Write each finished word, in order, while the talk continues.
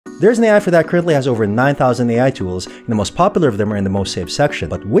There's an AI for that currently has over 9,000 AI tools, and the most popular of them are in the most saved section.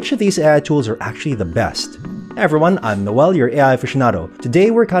 But which of these AI tools are actually the best? Hey everyone, I'm Noel, your AI aficionado.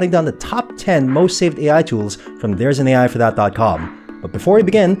 Today we're counting down the top 10 most saved AI tools from there'sanaIforthat.com. But before we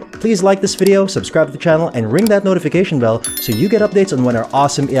begin, please like this video, subscribe to the channel, and ring that notification bell so you get updates on when our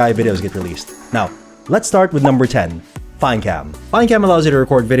awesome AI videos get released. Now, let's start with number 10. Finecam. Finecam allows you to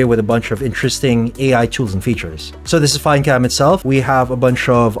record video with a bunch of interesting AI tools and features. So this is Finecam itself. We have a bunch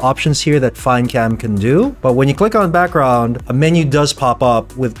of options here that Finecam can do, but when you click on background, a menu does pop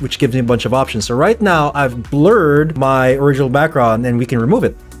up which gives me a bunch of options. So right now I've blurred my original background and we can remove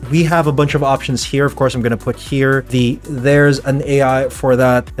it. We have a bunch of options here. Of course, I'm going to put here there's an AI for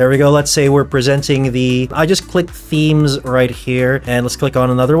that. There we go. Let's say we're presenting I just clicked themes right here, and let's click on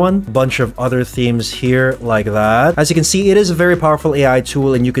another one. Bunch of other themes here like that. As you can see, it is a very powerful AI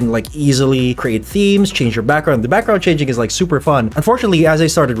tool, and you can like easily create themes, change your background. The background changing is like super fun. Unfortunately, as I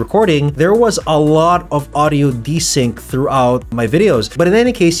started recording, there was a lot of audio desync throughout my videos. But in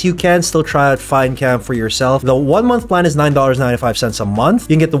any case, you can still try out Finecam for yourself. The 1-month plan is $9.95 a month.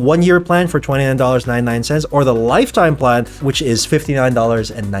 You can get the 1-year plan for $29.99, or the lifetime plan, which is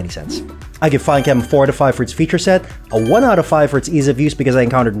 $59.90. I give Finecam a 4 out of 5 for its feature set, a 1 out of 5 for its ease of use because I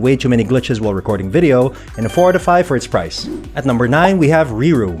encountered way too many glitches while recording video, and a 4 out of 5 for its price. At number 9, we have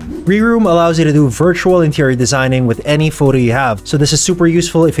ReRoom. ReRoom allows you to do virtual interior designing with any photo you have. So this is super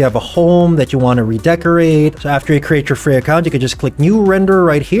useful if you have a home that you want to redecorate. So after you create your free account, you can just click New Render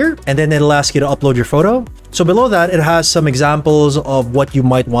right here, and then it'll ask you to upload your photo. So below that, it has some examples of what you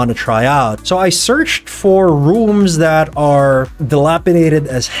might want to try out. So I searched for rooms that are dilapidated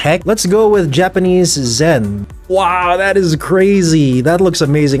as heck. Let's go with Japanese Zen. Wow, that is crazy. That looks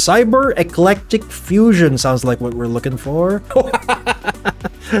amazing. Cyber Eclectic Fusion sounds like what we're looking for.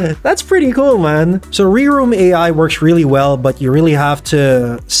 That's pretty cool, man. So ReRoom AI works really well, but you really have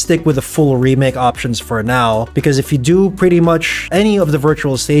to stick with the full remake options for now, because if you do pretty much any of the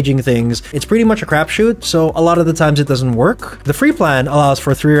virtual staging things, it's pretty much a crapshoot, so a lot of the times it doesn't work. The free plan allows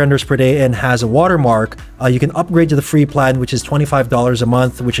for 3 renders per day and has a watermark. You can upgrade to the free plan, which is $25 a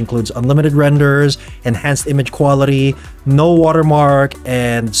month, which includes unlimited renders, enhanced image quality, no watermark,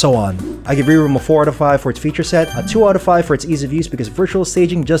 and so on. I give ReRoom a 4 out of 5 for its feature set, a 2 out of 5 for its ease of use because virtual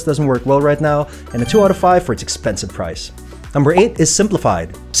staging just doesn't work well right now, and a 2 out of 5 for its expensive price. Number 8 is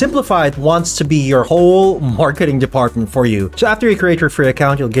Simplified. Simplified wants to be your whole marketing department for you. So after you create your free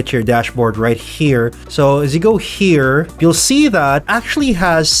account, you'll get your dashboard right here. So as you go here, you'll see that actually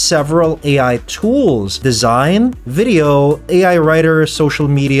has several AI tools: design, video, AI writer, social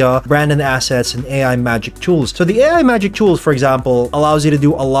media, brand and assets, and AI magic tools. So the AI magic tools, for example, allows you to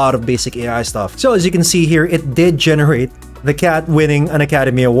do a lot of basic AI stuff. So as you can see here, it did generate the cat winning an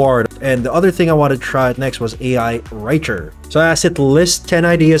Academy Award. And the other thing I wanted to try next was AI Writer. So I asked it to list 10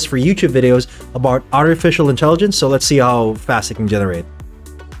 ideas for YouTube videos about artificial intelligence. So let's see how fast it can generate.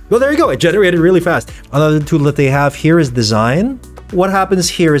 Well, there you go. It generated really fast. Another tool that they have here is design. What happens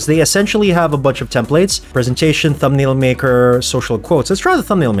here is they essentially have a bunch of templates: presentation, thumbnail maker, social quotes. Let's try the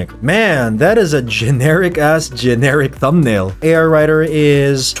thumbnail maker. Man, that is a generic thumbnail. AI Writer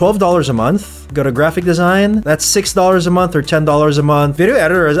is $12 a month. Go to graphic design, that's $6 a month or $10 a month. Video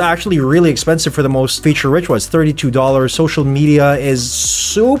editor is actually really expensive for the most feature-rich ones, $32. Social media is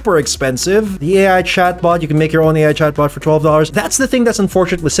super expensive. The AI chatbot, you can make your own AI chatbot for $12. That's the thing that's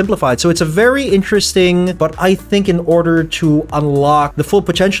unfortunate with Simplified. So it's a very interesting, but I think in order to unlock the full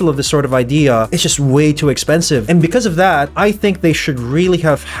potential of this sort of idea, it's just way too expensive. And because of that, I think they should really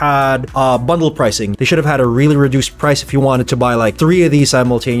have had bundle pricing. They should have had a really reduced price if you wanted to buy like 3 of these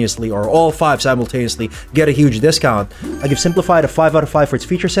simultaneously, or all 5 simultaneously, get a huge discount. I give Simplified a 5 out of 5 for its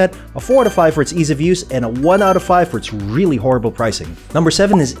feature set, a 4 out of 5 for its ease of use, and a 1 out of 5 for its really horrible pricing. Number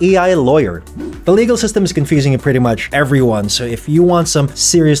 7 is AI Lawyer. The legal system is confusing to pretty much everyone, so if you want some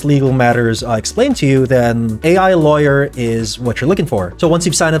serious legal matters explained to you, then AI Lawyer is what you're looking for. So once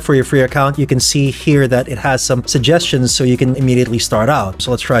you've signed up for your free account, you can see here that it has some suggestions so you can immediately start out. So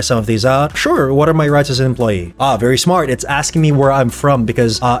let's try some of these out. Sure, what are my rights as an employee? Very smart. It's asking me where I'm from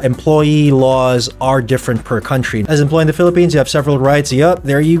because employee laws are different per country. As an employee in the Philippines, you have several rights. Yup,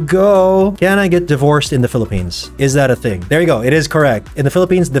 there you go. Can I get divorced in the Philippines? Is that a thing? There you go. It is correct. In the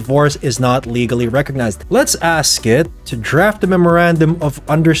Philippines, divorce is not legally recognized. Let's ask it to draft a memorandum of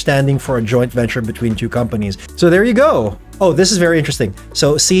understanding for a joint venture between 2 companies. So there you go. Oh, this is very interesting.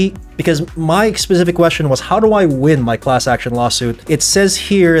 So see, because my specific question was, how do I win my class action lawsuit? It says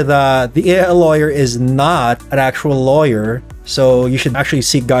here that the AI lawyer is not an actual lawyer, so you should actually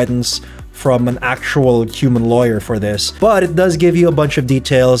seek guidance from an actual human lawyer for this. But it does give you a bunch of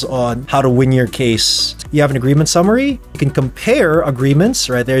details on how to win your case. you have an agreement summary. You can compare agreements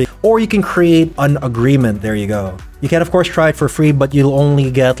right there, or you can create an agreement. There you go. You can, of course, try it for free, but you'll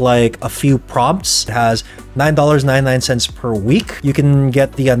only get like a few prompts. It has $9.99 per week. You can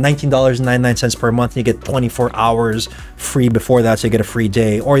get the $19.99 per month. You get 24 hours free before that, so you get a free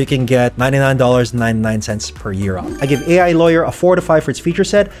day. Or you can get $99.99 per year off. I give AI Lawyer a 4 out of 5 for its feature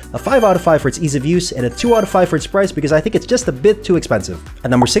set, a 5 out of 5 for its ease of use, and a 2 out of 5 for its price because I think it's just a bit too expensive.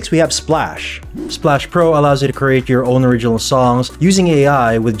 At number 6, we have Splash. Splash Pro allows you to create your own original songs using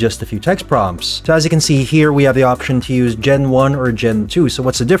AI with just a few text prompts. So as you can see here, we have the option to use Gen 1 or Gen 2. So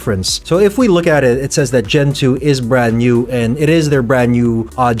what's the difference? So if we look at it, it says that Gen 2 is brand new, and it is their brand new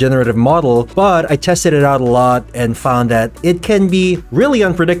generative model, but I tested it out a lot and found that it can be really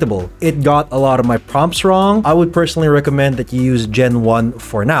unpredictable. It got a lot of my prompts wrong. I would personally recommend that you use Gen 1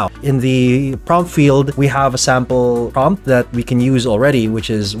 for now. In the prompt field, we have a sample prompt that we can use already, which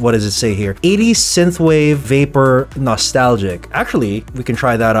is, what does it say here? 80s synthwave vapor nostalgic. Actually, we can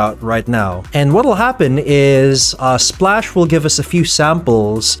try that out right now. And what will happen is Splash will give us a few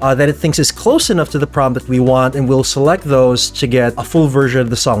samples that it thinks is close enough to the prompt that we want, and we'll select those to get a full version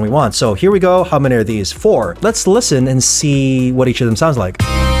of the song we want. So here we go. How many are these? 4. Let's listen and see what each of them sounds like.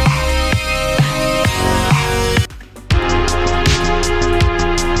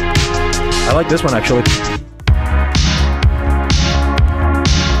 I like this one actually.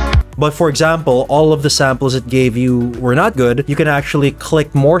 But for example, all of the samples it gave you were not good. You can actually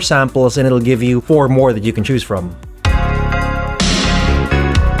click more samples and it'll give you 4 more that you can choose from.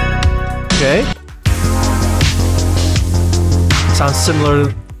 Okay. Sounds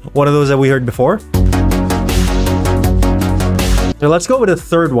similar to one of those that we heard before. So let's go with the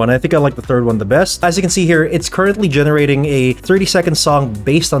third one. I think I like the third one the best. As you can see here, it's currently generating a 30-second song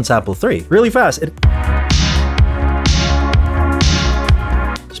based on sample 3. Really fast.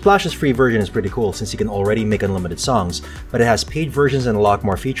 Splash's free version is pretty cool since you can already make unlimited songs, but it has paid versions and a lot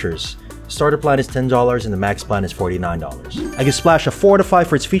more features. Starter plan is $10 and the max plan is $49. I give Splash a 4 out of 5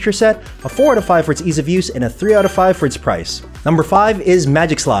 for its feature set, a 4 out of 5 for its ease of use, and a 3 out of 5 for its price. Number 5 is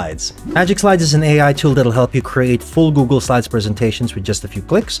MagiSlides. MagiSlides is an AI tool that'll help you create full Google Slides presentations with just a few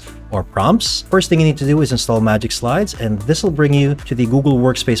clicks or prompts. First thing you need to do is install MagiSlides, and this will bring you to the Google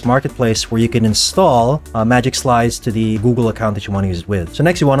Workspace Marketplace where you can install MagiSlides to the Google account that you want to use it with. So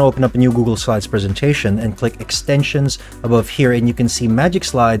next you want to open up a new Google Slides presentation and click Extensions above here, and you can see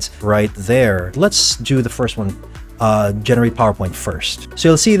MagiSlides right there. Let's do the first one. Generate PowerPoint first. So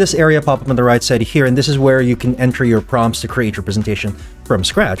you'll see this area pop up on the right side here, and this is where you can enter your prompts to create your presentation from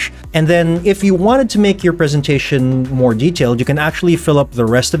scratch. And then if you wanted to make your presentation more detailed, you can actually fill up the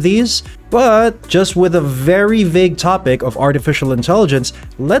rest of these, but just with a very vague topic of artificial intelligence.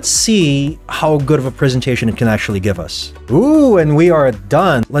 Let's see how good of a presentation it can actually give us. Ooh, and we are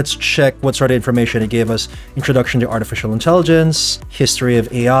done. Let's check what sort of information it gave us. Introduction to artificial intelligence, history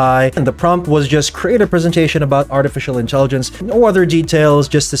of AI, and the prompt was just create a presentation about artificial intelligence. No other details,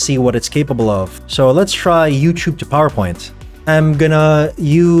 just to see what it's capable of. So let's try YouTube to PowerPoint. I'm gonna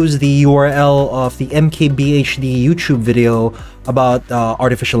use the URL of the MKBHD YouTube video about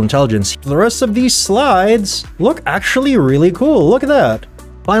artificial intelligence. The rest of these slides look actually really cool. Look at that.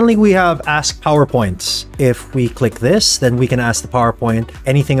 Finally, we have Ask PowerPoint. If we click this, then we can ask the PowerPoint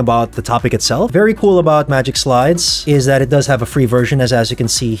anything about the topic itself. Very cool about MagiSlides is that it does have a free version, as you can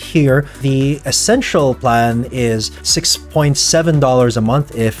see here. The essential plan is $6.7 a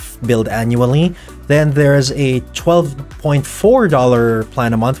month if billed annually. Then there's a $12.4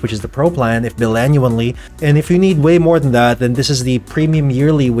 plan a month, which is the Pro plan if billed annually. And if you need way more than that, then this is the Premium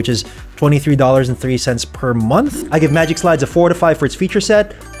Yearly, which is $23.03 per month. I give MagiSlides a 4 out of 5 for its feature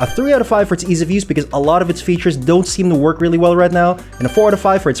set, a 3 out of 5 for its ease of use because a lot of its features don't seem to work really well right now, and a 4 out of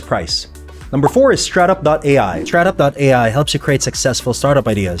 5 for its price. Number 4 is Stratup.AI. Stratup.AI helps you create successful startup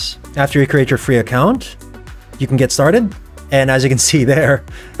ideas. After you create your free account, you can get started. And as you can see there,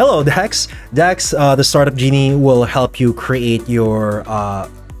 hello Dax. Dax, the startup genie, will help you create your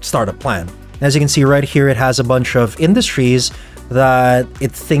startup plan. As you can see right here, it has a bunch of industries that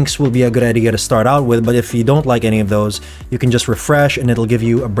it thinks will be a good idea to start out with, but if you don't like any of those, you can just refresh and it'll give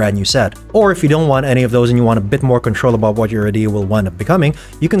you a brand new set. Or if you don't want any of those and you want a bit more control about what your idea will wind up becoming,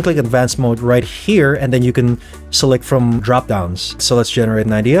 you can click advanced mode right here and then you can select from drop downs. So let's generate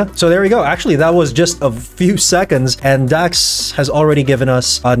an idea. So there we go. Actually, that was just a few seconds and Dax has already given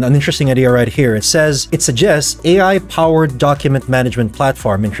us an interesting idea right here. It suggests AI-powered document management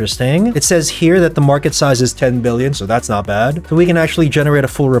platform. Interesting. It says here that the market size is 10 billion, so that's not bad. So we can actually generate a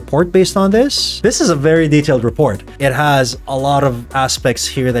full report based on this. This is a very detailed report. It has a lot of aspects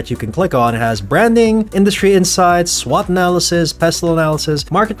here that you can click on. It has branding, industry insights, SWOT analysis, pestle analysis,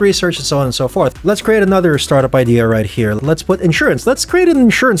 market research, and so on and so forth. Let's create another startup idea right here. Let's put insurance. Let's create an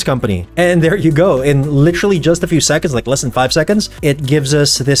insurance company. And there you go. In literally just a few seconds, like less than 5 seconds, it gives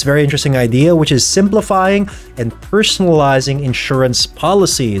us this very interesting idea, which is simplifying and personalizing insurance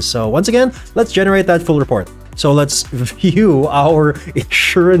policies. So once again, let's generate that full report. So let's view our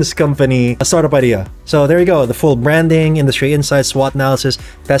insurance company startup idea. So there you go. The full branding, industry insights, SWOT analysis,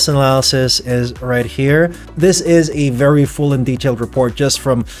 pest analysis is right here. This is a very full and detailed report just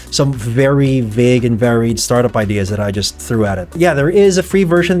from some very vague and varied startup ideas that I just threw at it. Yeah, there is a free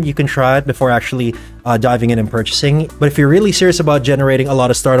version. You can try it before actually diving in and purchasing. But if you're really serious about generating a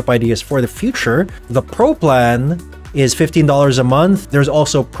lot of startup ideas for the future, the Pro plan is $15 a month. There's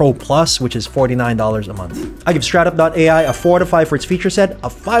also Pro Plus, which is $49 a month. I give Stratup.AI a 4 out of 5 for its feature set, a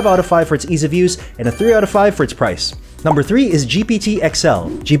 5 out of 5 for its ease of use, and a 3 out of 5 for its price. Number 3 is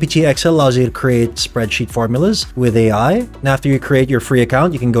GPTExcel. GPTExcel allows you to create spreadsheet formulas with AI. And after you create your free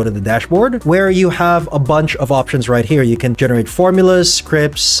account, you can go to the dashboard where you have a bunch of options right here. You can generate formulas,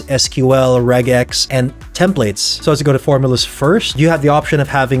 scripts, SQL, regex, and templates. So let's go to formulas first. You have the option of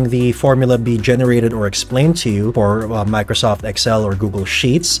having the formula be generated or explained to you for Microsoft Excel or Google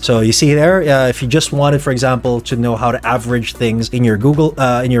Sheets. So you see there, if you just wanted, for example, to know how to average things in your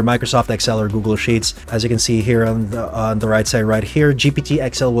Microsoft Excel or Google Sheets, as you can see here on the right side right here,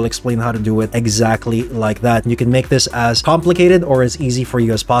 GPTExcel will explain how to do it exactly like that. You can make this as complicated or as easy for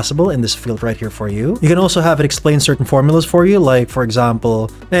you as possible in this field right here for you. You can also have it explain certain formulas for you, like for example,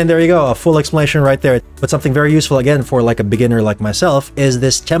 and there you go, a full explanation right there. But something very useful again for like a beginner like myself is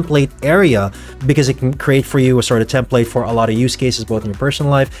this template area, because it can create for you a sort of template for a lot of use cases both in your personal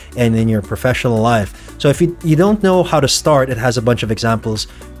life and in your professional life. So if you don't know how to start, it has a bunch of examples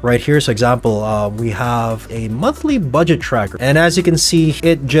right here. So example, we have a monthly budget tracker, and as you can see,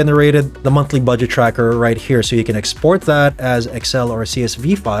 it generated the monthly budget tracker right here. So you can export that as Excel or a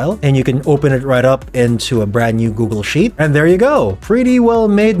CSV file, and you can open it right up into a brand new Google Sheet. And there you go. Pretty well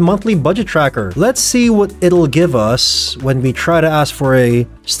made monthly budget tracker. Let's see what it'll give us when we try to ask for a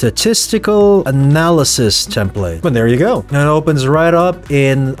statistical analysis template. And there you go. And it opens right up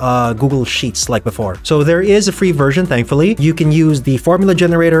in Google Sheets like before. So there is a free version, thankfully. You can use the formula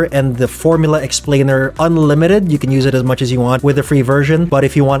generator and the formula explainer unlimited. You can use it as much as you want with the free version. But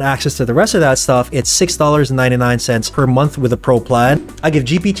if you want access to the rest of that stuff, it's $6.99 per month with a Pro plan. I give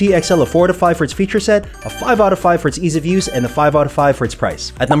GPTExcel a 4 out of 5 for its feature set, a 5 out of 5 for its ease of use, and a 5 out of 5 for its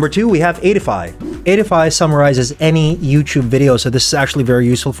price. At number 2, we have Eightify. Eightify summarizes any YouTube video. So this is actually very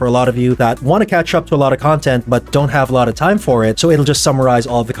useful for a lot of you that want to catch up to a lot of content but don't have a lot of time for it. So it'll just summarize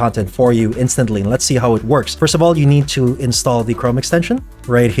all of the content for you instantly. And let's see how it works. First of all, you need to install the Chrome extension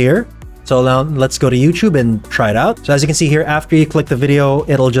right here. So now let's go to YouTube and try it out. So as you can see here, after you click the video,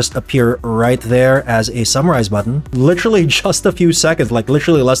 it'll just appear right there as a summarize button. Literally just a few seconds, like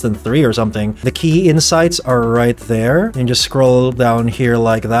literally less than 3 or something. The key insights are right there. And just scroll down here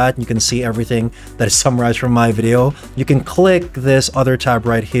like that. You can see everything that is summarized from my video. You can click this other tab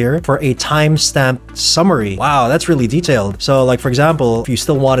right here for a timestamped summary. Wow, that's really detailed. So like for example, if you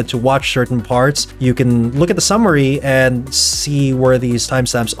still wanted to watch certain parts, you can look at the summary and see where these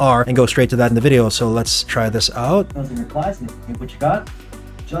timestamps are and go straight to that in the video. So let's try this out. Those in your class, and if you what you got,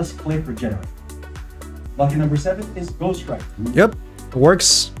 just click regenerate. Lucky number 7 is Ghostwrite. Yep, it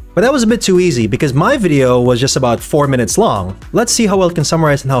works. But that was a bit too easy because my video was just about 4 minutes long. Let's see how well it can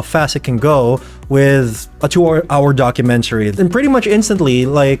summarize and how fast it can go with a 2-hour documentary. And pretty much instantly,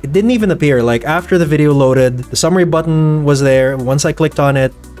 like it didn't even appear. Like after the video loaded, the summary button was there. Once I clicked on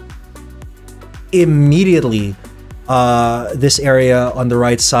it, immediately this area on the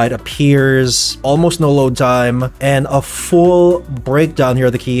right side appears, almost no load time, and a full breakdown. Here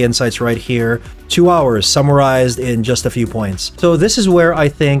are the key insights right here. 2 hours summarized in just a few points. So this is where I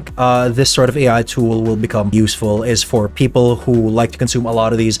think this sort of AI tool will become useful, is for people who like to consume a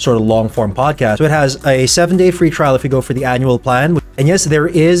lot of these sort of long form podcasts. So it has a 7-day free trial if you go for the annual plan. And yes, there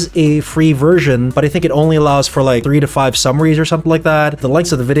is a free version, but I think it only allows for like 3 to 5 summaries or something like that. The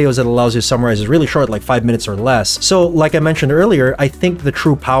lengths of the videos it allows you to summarize is really short, like 5 minutes or less. So like I mentioned earlier, I think the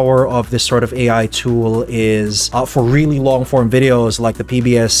true power of this sort of AI tool is for really long form videos like the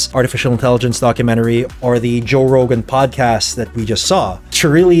PBS Artificial Intelligence documentary or the Joe Rogan podcast that we just saw. To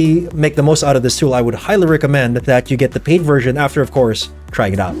really make the most out of this tool, I would highly recommend that you get the paid version after, of course,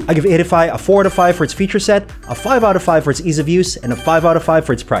 trying it out. I give Eightify a 4 out of 5 for its feature set, a 5 out of 5 for its ease of use, and a 5 out of 5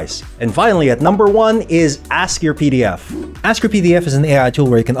 for its price. And finally, at number 1 is Ask Your PDF. Ask Your PDF is an AI tool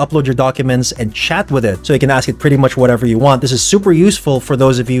where you can upload your documents and chat with it, so you can ask it pretty much whatever you want. This is super useful for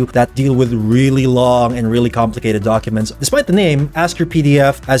those of you that deal with really long and really complicated documents. Despite the name, Ask Your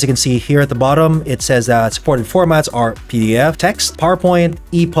PDF, as you can see here at the bottom, it says that supported formats are PDF, text, PowerPoint,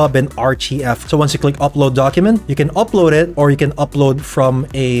 EPUB, and RTF. So once you click upload document, you can upload it or you can upload from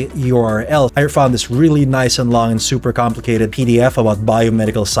a URL. I found this really nice and long and super complicated PDF about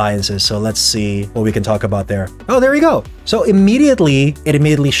biomedical sciences. So let's see what we can talk about there. Oh, there you go. So it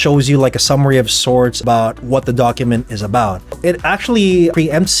immediately shows you like a summary of sorts about what the document is about. It actually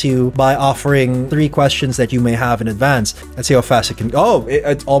preempts you by offering 3 questions that you may have in advance. Let's see how fast it can. Oh,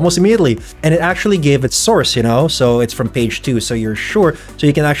 it's almost immediately. And it actually gave its source, you know, so it's from page 2. So you're sure. So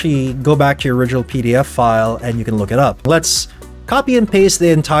you can actually go back to your original PDF file and you can look it up. Let's copy and paste the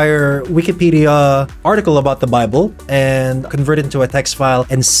entire Wikipedia article about the Bible and convert it into a text file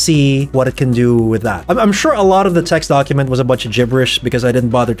and see what it can do with that. I'm sure a lot of the text document was a bunch of gibberish because I didn't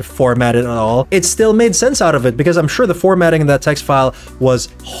bother to format it at all. It still made sense out of it because I'm sure the formatting in that text file was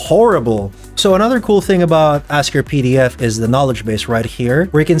horrible. So another cool thing about Ask Your PDF is the knowledge base right here,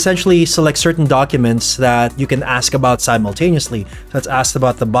 where you can essentially select certain documents that you can ask about simultaneously. So it's asked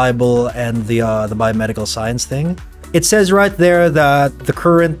about the Bible and the biomedical science thing. It says right there that the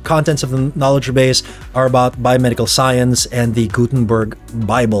current contents of the knowledge base are about biomedical science and the Gutenberg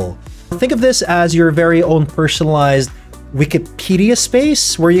Bible. Think of this as your very own personalized Wikipedia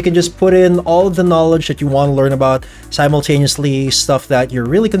space where you can just put in all of the knowledge that you want to learn about simultaneously, stuff that you're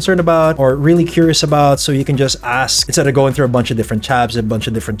really concerned about or really curious about, so you can just ask instead of going through a bunch of different tabs, a bunch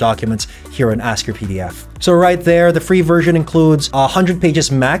of different documents here on Ask Your PDF. So right there, the free version includes 100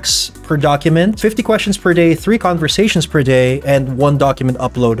 pages max per document, 50 questions per day, 3 conversations per day, and 1 document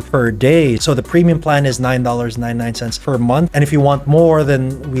upload per day. So the premium plan is $9.99 per month. And if you want more,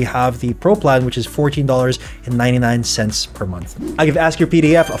 then we have the pro plan, which is $14.99 per month. I give Ask Your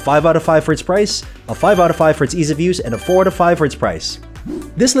PDF a 5 out of 5 for its price, a 5 out of 5 for its ease of use, and a 4 out of 5 for its price.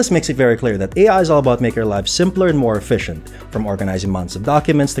 This list makes it very clear that AI is all about making our lives simpler and more efficient, from organizing months of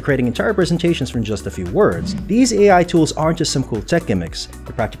documents to creating entire presentations from just a few words. These AI tools aren't just some cool tech gimmicks,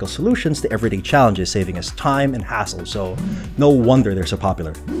 they're practical solutions to everyday challenges, saving us time and hassle, so no wonder they're so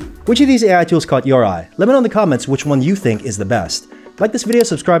popular. Which of these AI tools caught your eye? Let me know in the comments which one you think is the best. Like this video,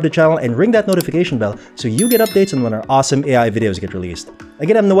 subscribe to the channel, and ring that notification bell so you get updates on when our awesome AI videos get released.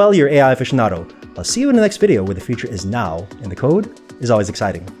 Again, I'm Noel, your AI aficionado. I'll see you in the next video where the future is now and the code is always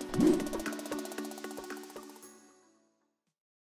exciting.